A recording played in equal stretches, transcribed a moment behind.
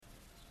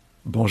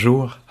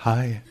Bonjour,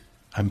 hi,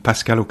 I'm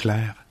Pascal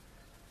Auclair.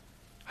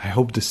 I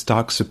hope this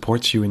talk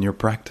supports you in your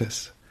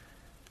practice.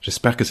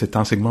 J'espère que cet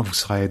enseignement vous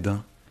sera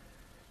aidant.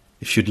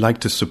 If you'd like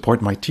to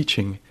support my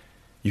teaching,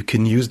 you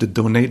can use the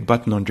donate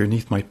button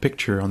underneath my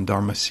picture on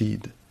Dharma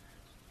Seed.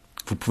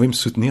 Vous pouvez me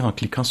soutenir en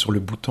cliquant sur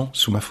le bouton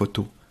sous ma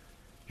photo.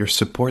 Your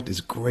support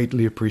is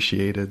greatly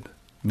appreciated.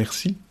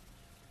 Merci.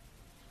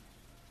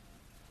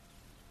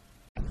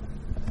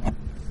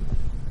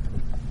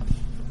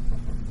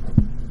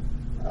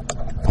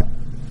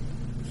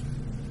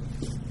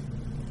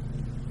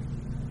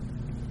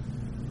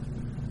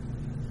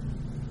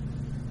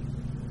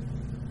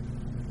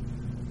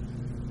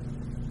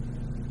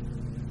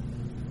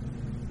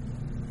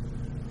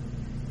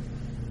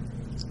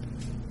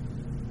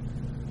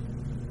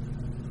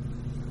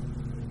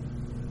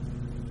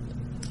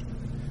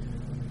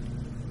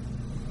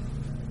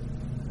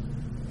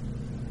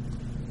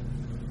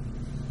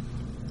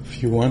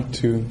 If you want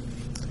to,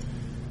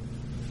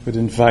 I would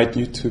invite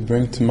you to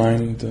bring to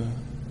mind an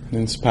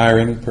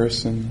inspiring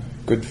person,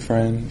 a good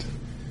friend,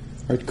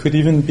 or it could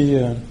even be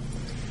an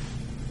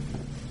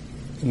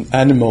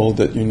animal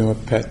that you know, a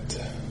pet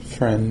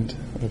friend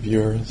of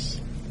yours.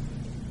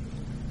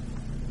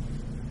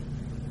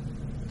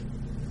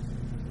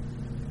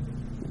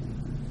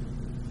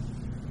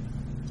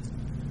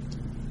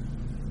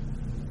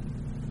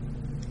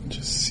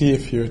 Just see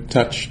if you're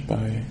touched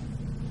by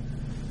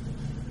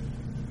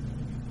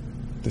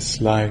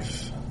this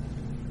life,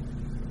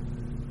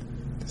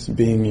 this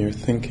being you're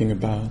thinking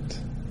about,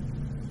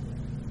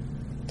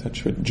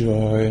 touch with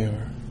joy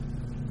or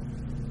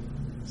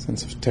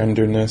sense of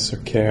tenderness or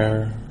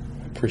care,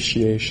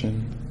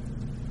 appreciation.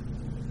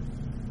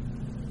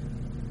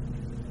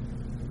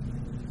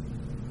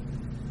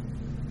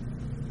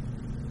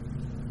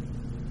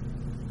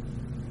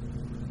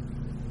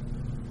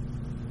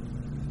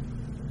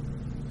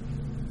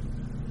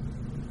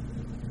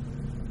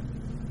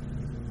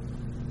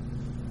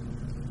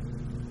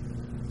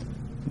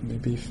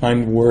 Maybe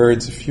find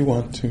words, if you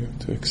want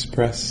to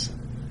express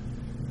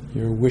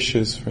your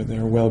wishes for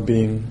their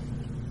well-being.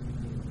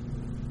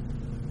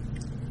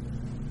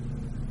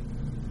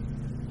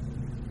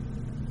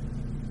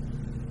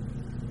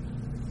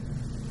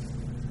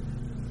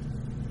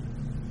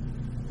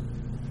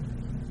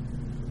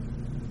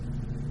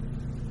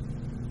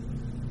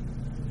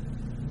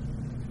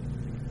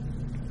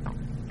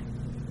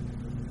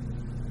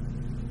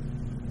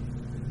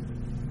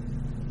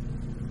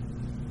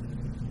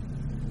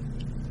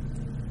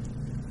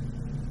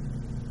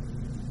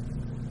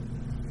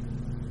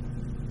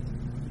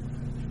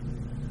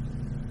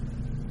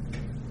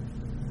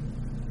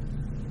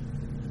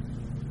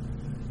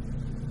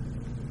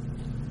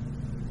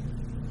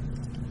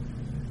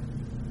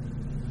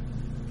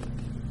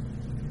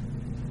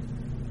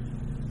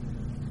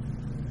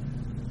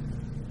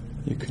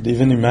 You could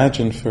even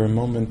imagine for a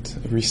moment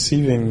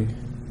receiving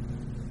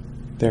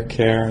their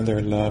care, their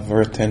love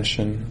or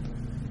attention.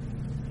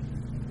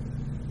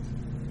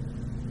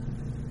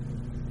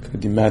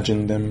 Could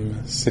imagine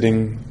them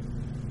sitting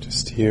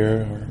just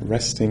here or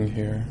resting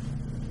here.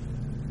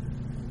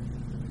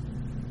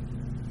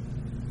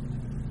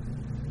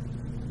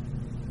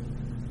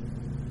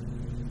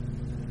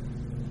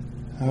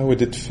 How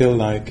would it feel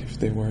like if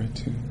they were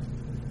to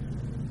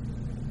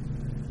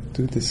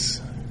do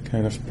this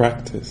kind of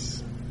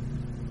practice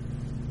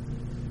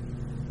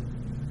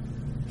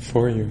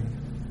for you?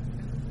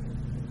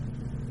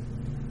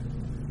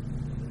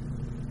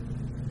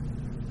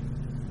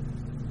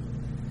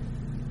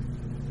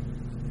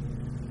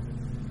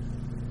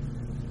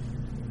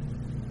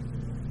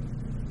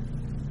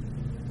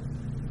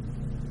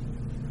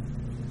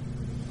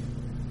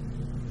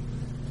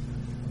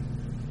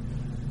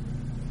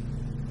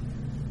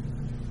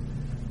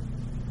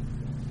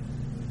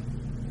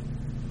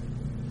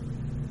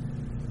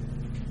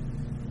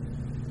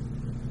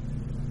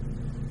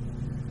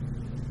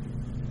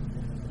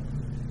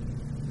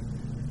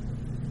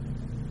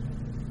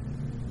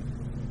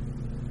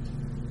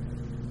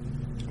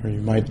 Or you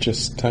might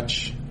just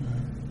touch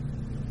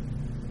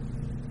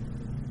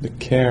the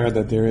care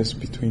that there is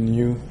between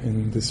you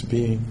and this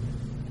being.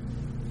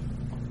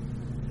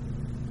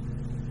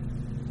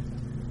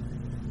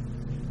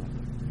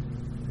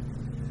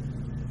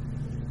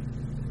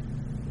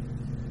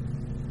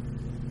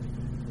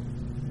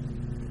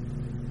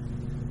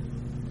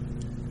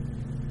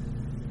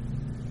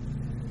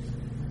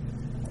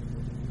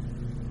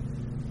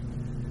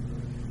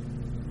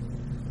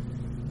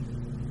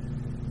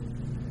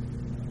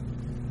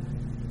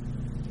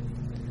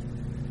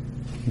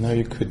 Now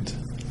you could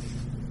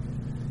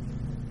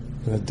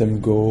let them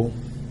go,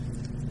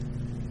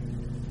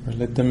 or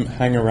let them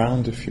hang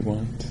around if you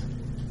want.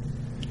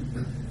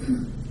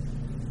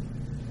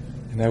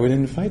 And I would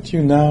invite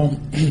you now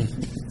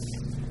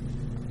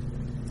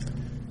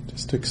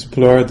just to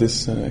explore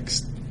this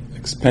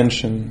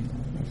expansion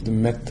of the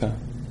Metta.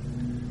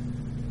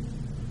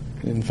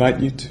 I invite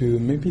you to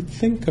maybe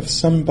think of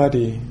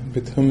somebody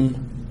with whom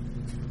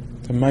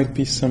there might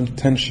be some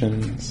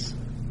tensions,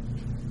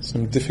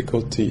 some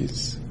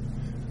difficulties.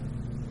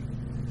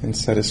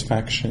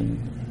 insatisfaction,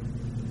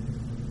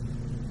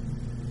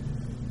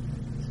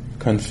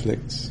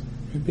 conflicts.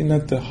 Maybe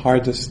not the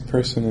hardest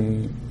person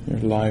in your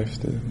life,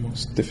 the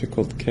most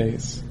difficult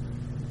case,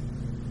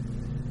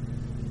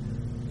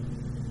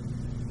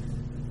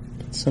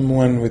 but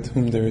someone with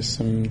whom there is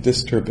some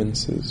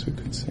disturbances, we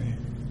could say.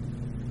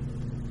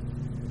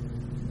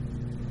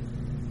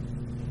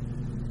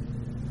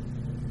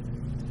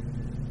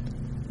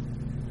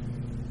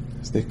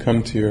 As they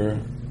come to your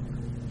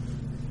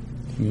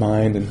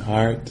mind and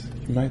heart,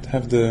 you might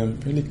have the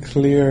really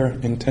clear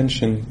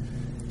intention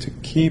to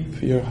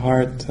keep your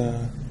heart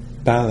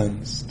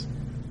balanced,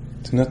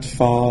 to not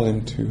fall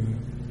into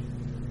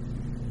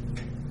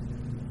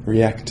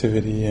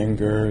reactivity,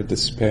 anger,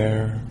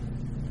 despair.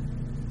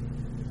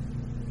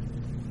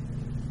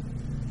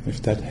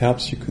 If that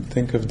helps, you could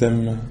think of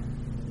them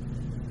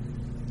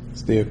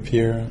as they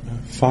appear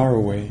far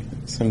away,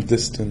 at some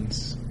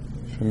distance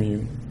from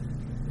you.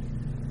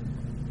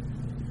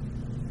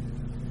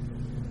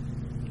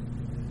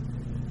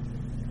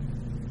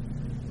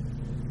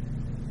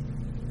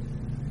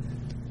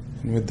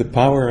 And with the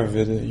power of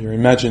it, your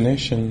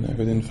imagination, I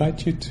would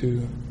invite you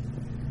to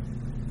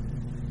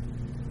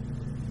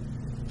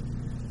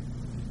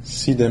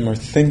see them or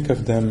think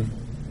of them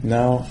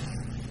now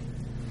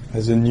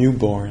as a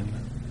newborn.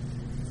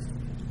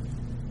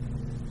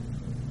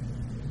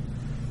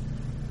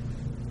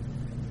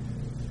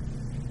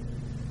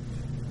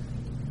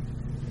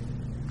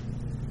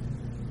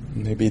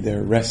 Maybe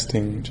they're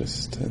resting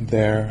just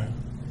there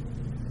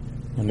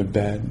on a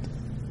bed,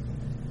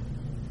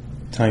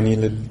 tiny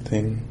little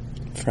thing,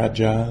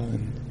 fragile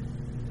and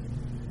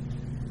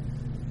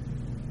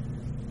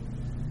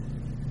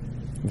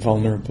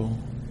vulnerable,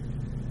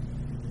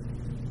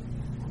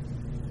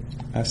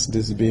 as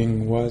this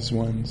being was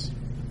once.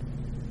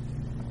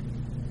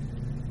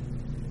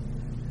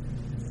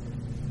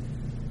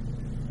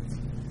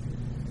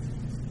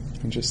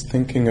 And just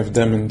thinking of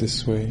them in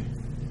this way,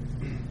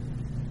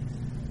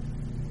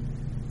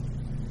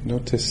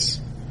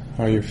 notice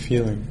how you're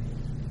feeling.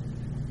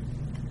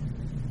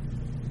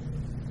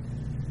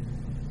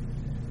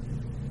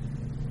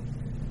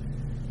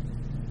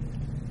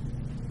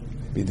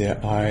 Maybe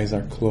their eyes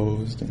are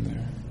closed and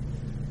they're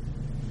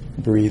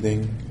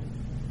breathing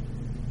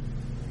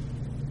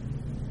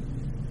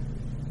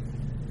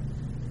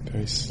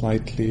very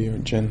slightly or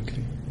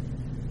gently.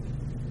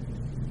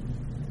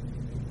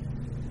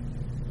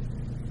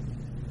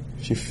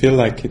 If you feel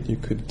like it, you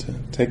could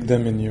take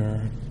them in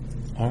your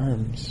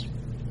arms,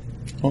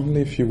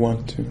 only if you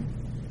want to,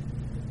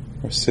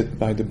 or sit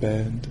by the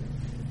bed.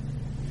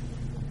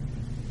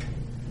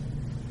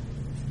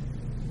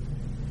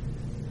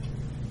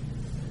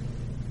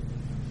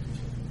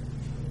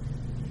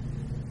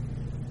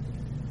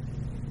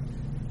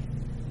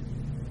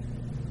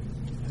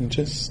 And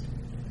just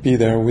be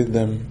there with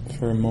them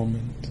for a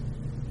moment.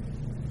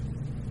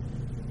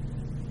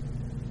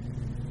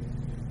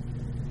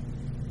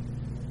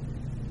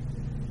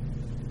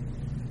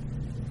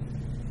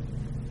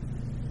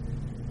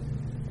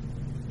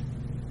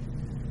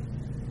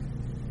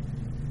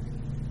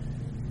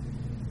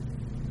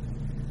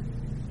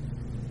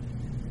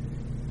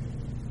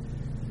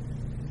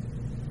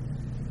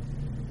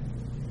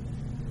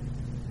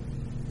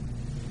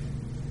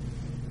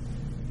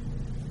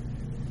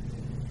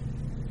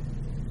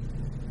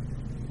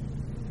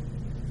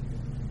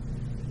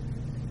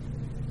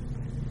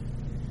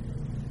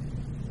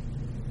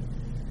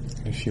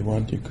 If you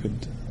want, you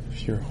could,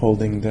 if you're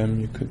holding them,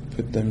 you could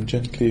put them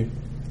gently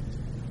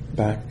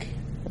back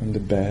on the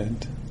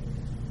bed.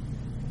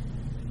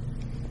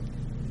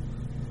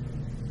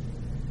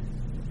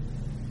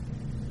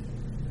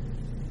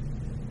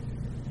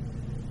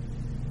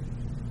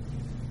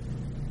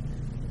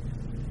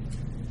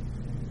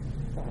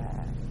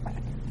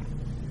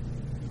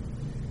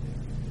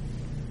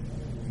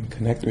 And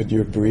connect with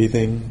your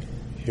breathing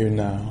here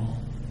now.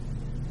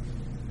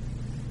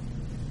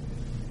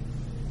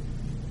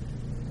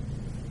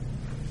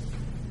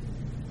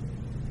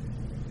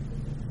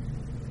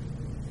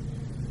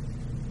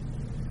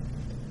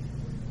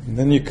 And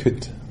then you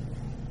could,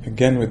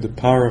 again with the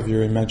power of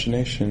your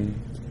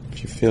imagination,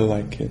 if you feel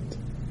like it,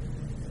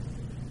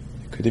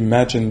 you could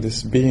imagine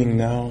this being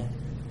now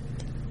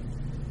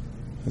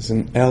as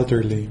an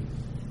elderly.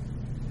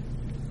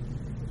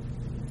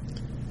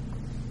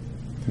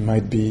 It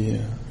might be,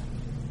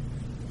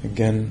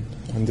 again,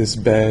 on this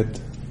bed.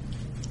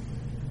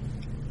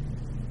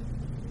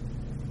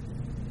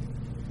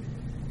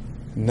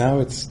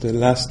 Now it's the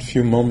last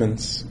few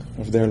moments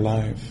of their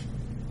life.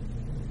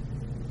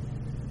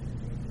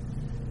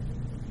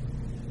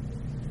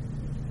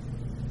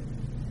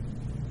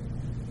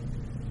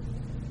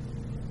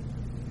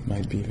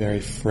 Might be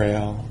very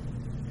frail,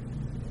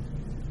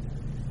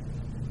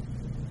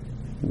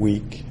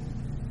 weak,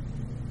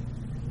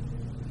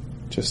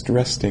 just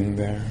resting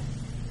there.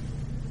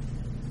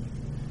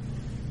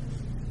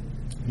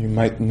 You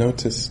might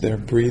notice their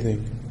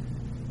breathing,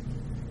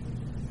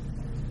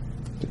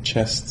 the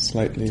chest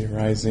slightly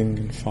rising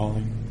and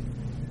falling.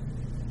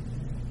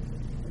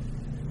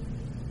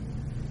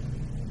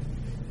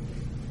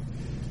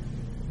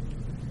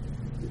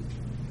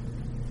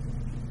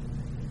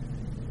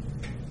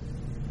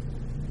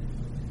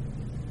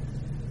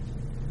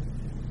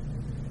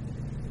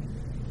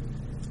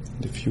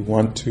 And if you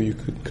want to, you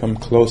could come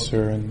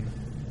closer and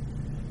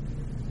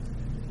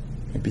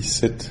maybe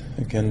sit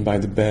again by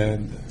the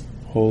bed,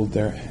 hold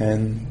their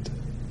hand,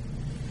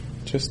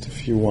 just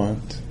if you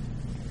want.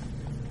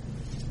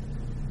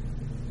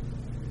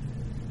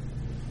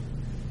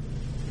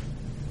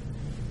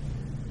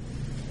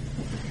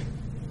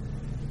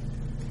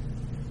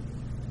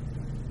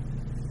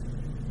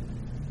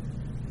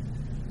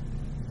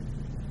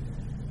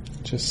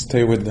 Just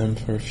stay with them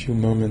for a few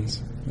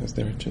moments as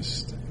they're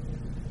just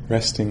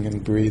resting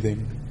and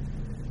breathing.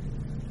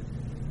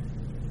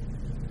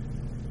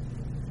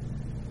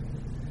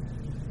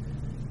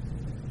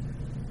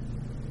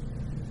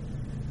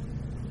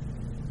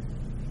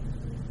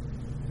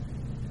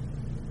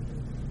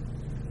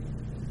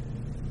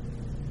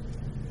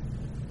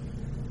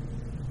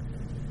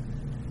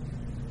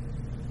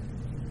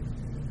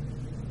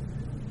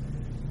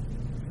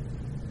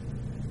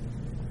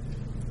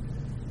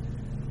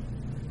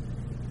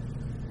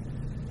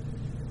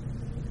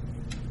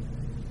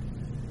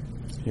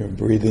 Your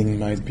breathing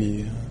might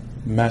be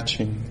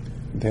matching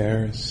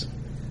theirs,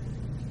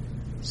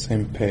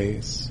 same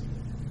pace.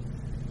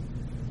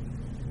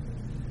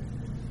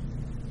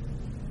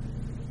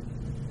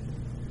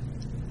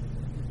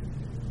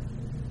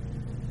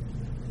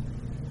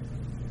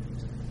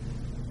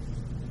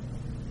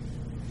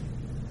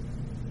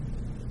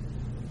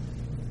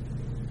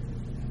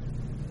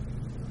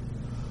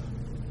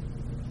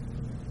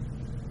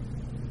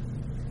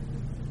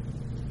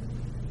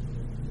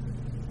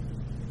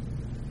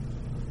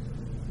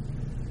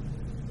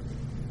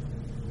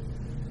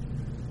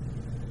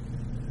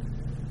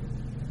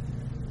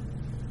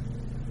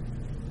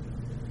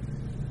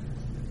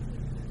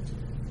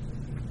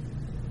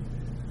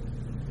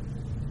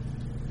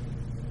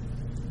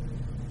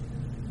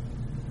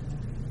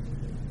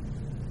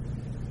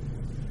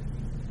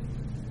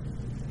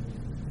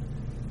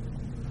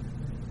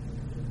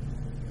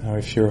 Now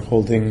if you're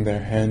holding their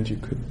hand, you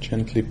could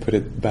gently put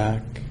it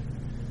back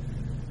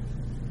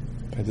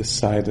by the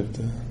side of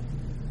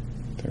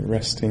their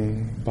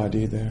resting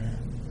body there.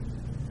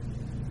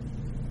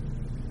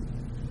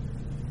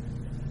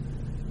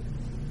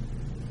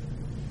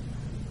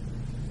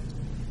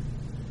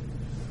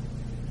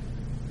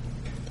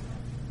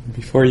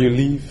 Before you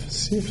leave,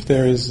 see if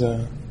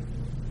there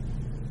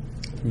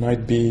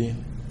might be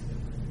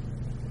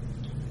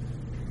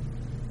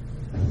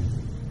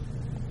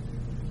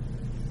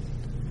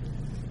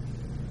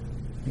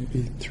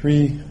maybe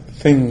 3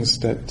 things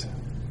that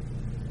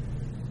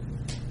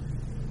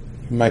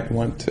you might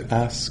want to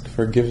ask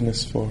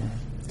forgiveness for.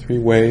 3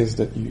 ways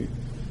that you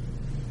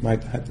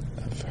might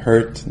have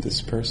hurt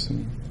this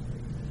person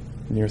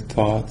in your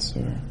thoughts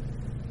or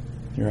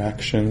your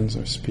actions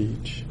or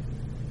speech.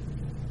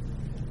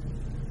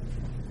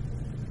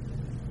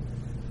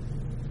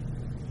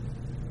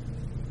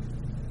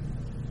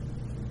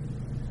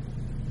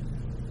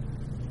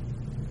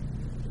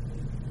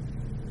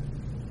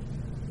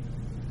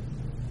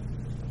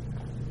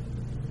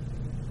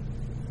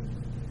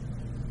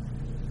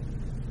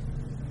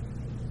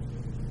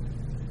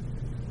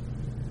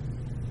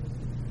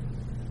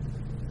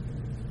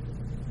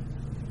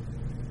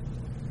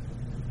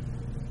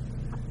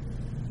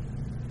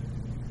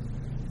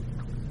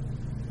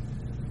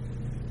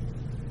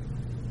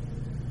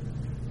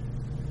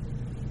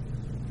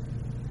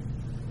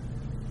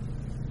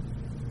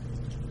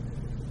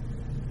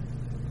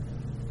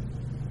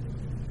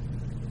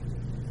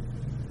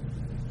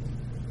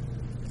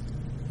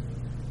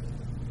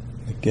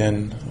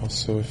 Again,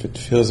 also if it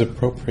feels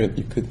appropriate,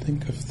 you could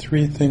think of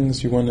 3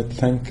 things you want to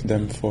thank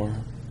them for.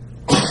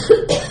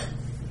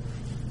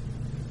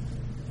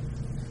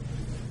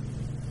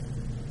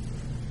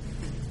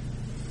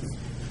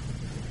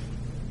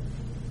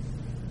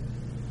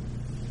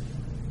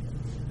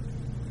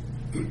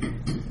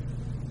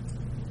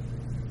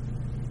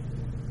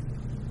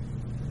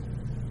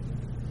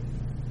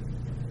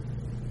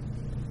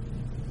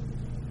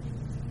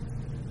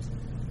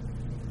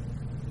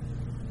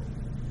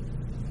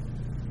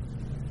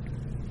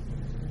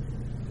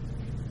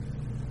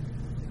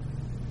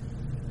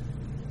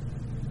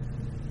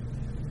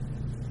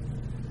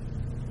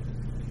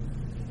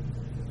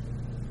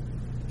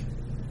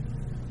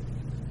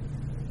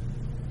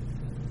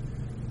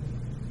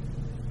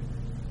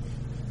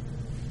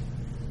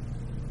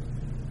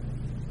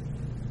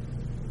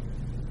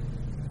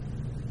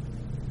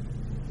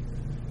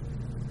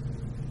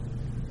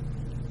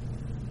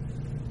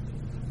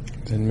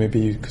 Then maybe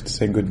you could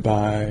say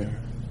goodbye, or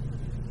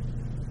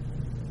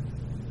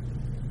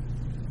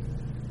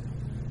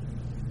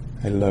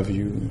I love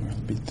you, or I'll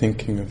be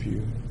thinking of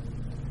you.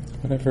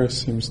 Whatever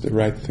seems the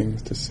right thing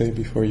to say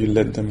before you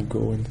let them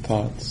go in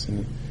thoughts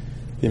and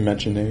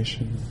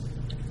imagination.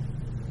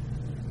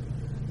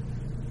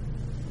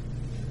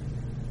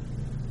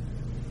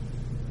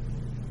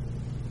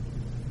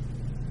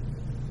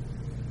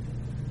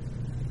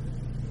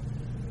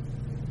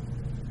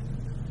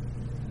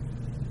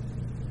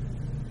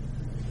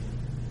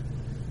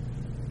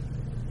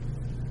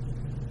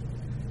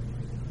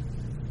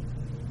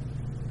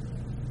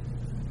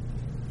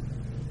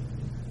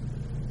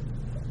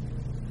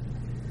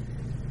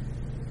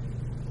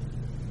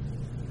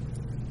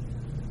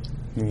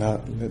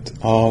 Let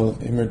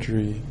all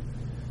imagery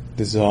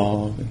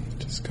dissolve and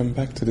just come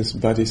back to this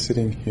body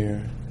sitting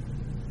here.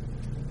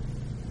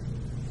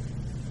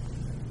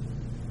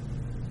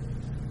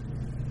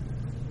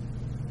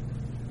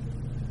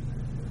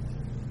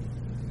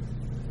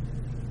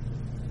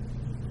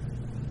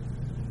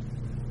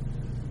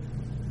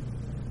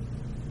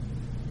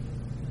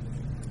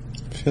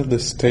 Feel the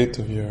state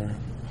of your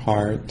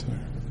heart or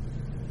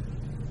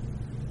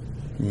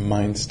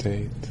mind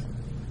state,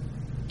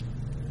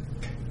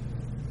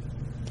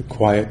 the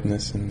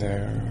quietness in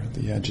there, or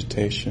the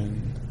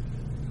agitation,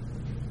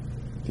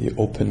 the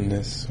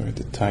openness or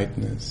the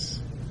tightness.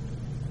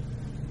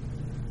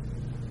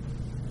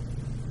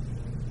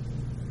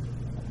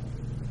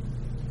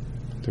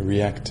 The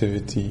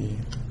reactivity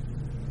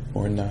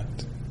or not,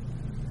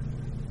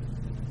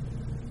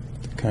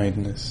 the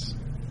kindness.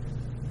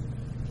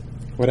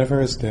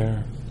 Whatever is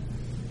there.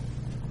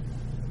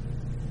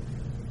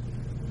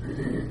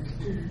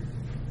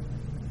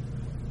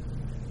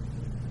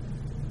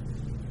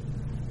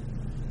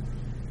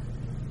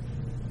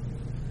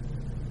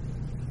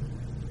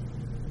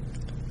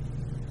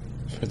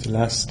 For the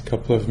last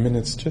couple of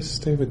minutes, just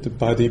stay with the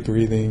body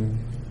breathing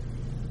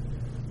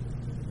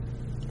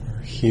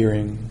or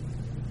hearing.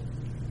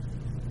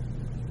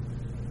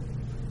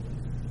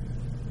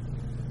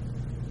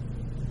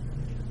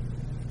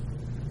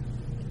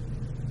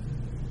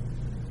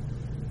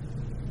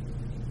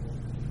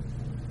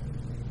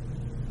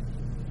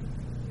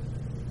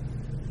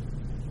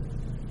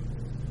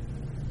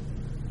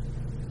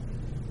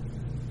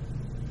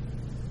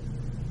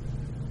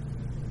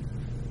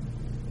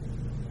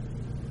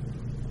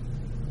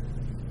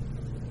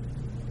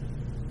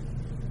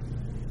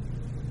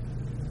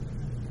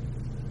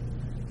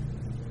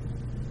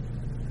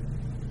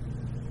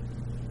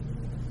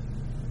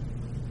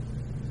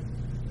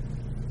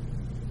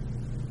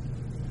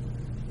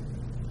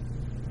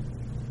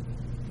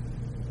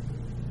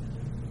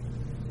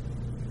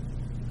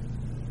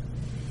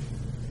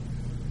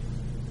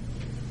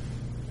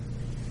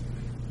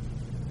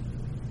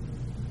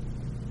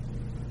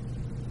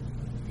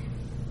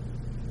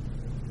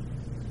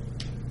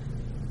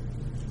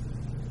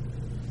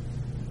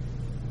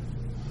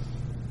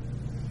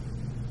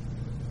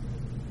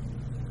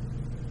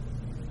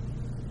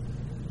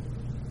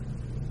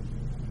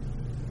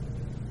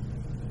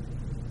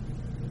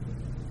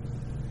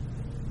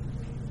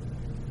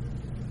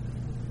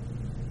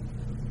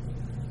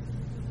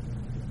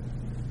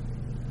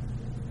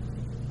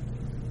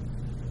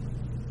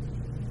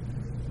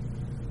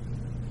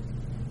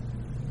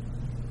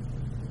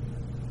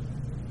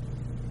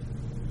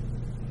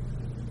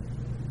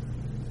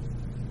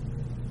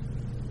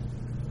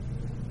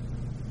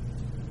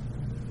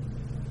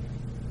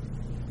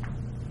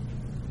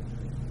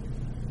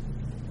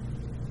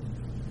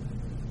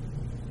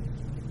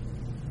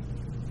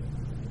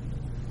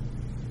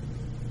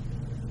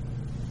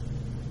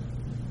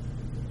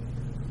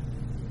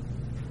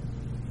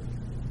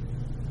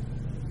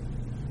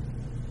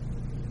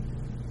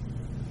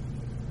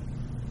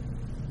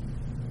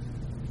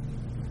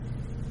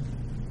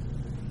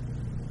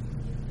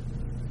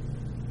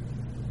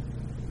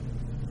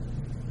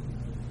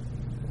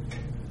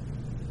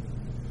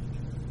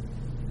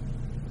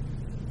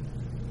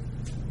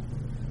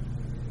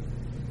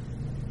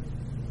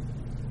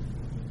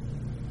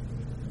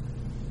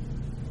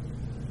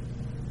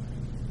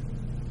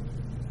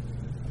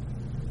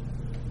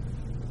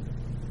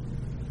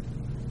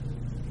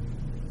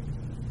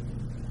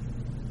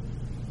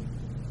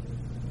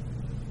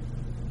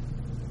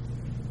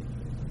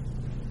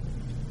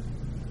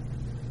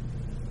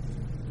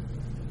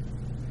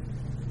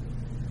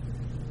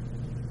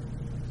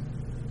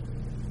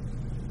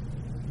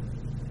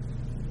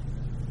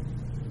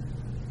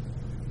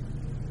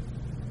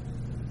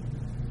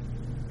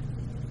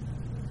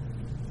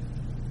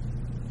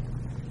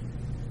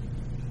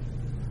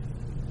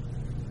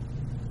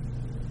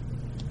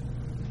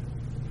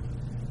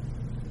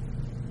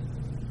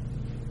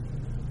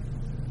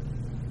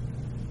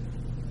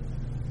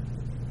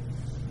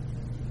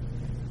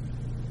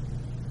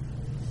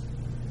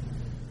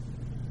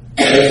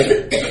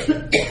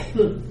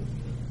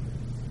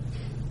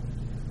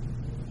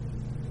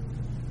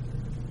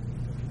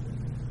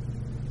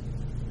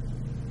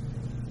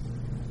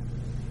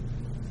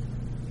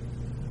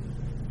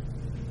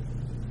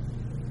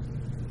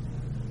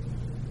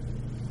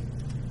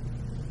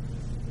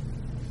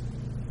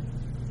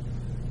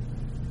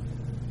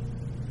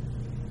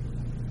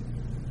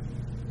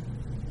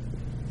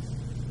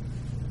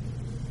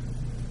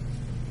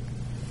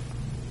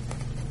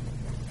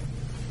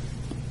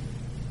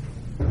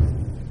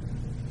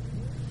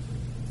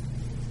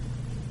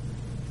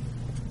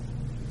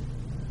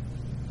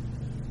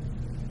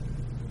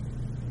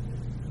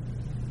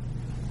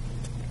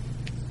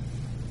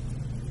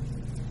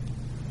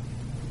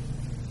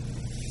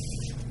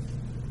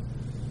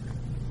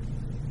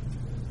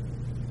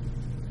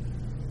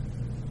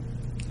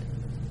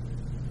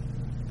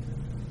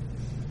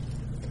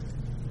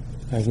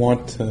 I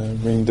want to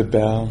ring the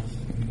bell.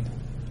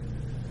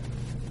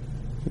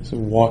 It's a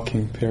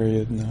walking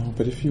period now,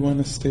 but if you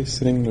want to stay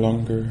sitting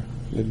longer,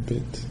 a little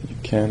bit, you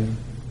can.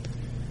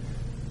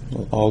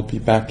 We'll all be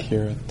back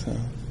here at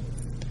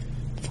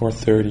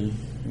 4:30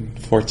 in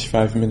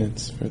 45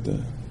 minutes for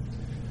the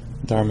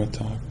Dharma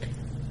talk.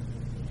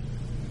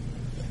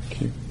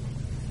 Thank you.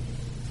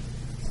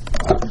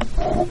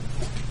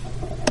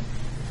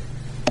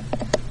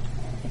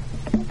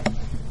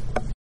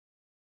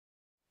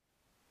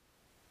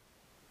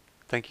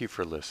 Thank you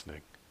for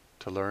listening.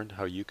 To learn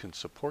how you can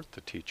support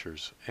the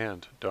teachers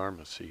and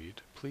Dharma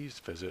Seed, please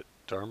visit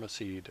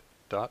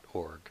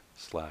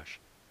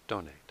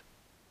dharmaseed.org/donate.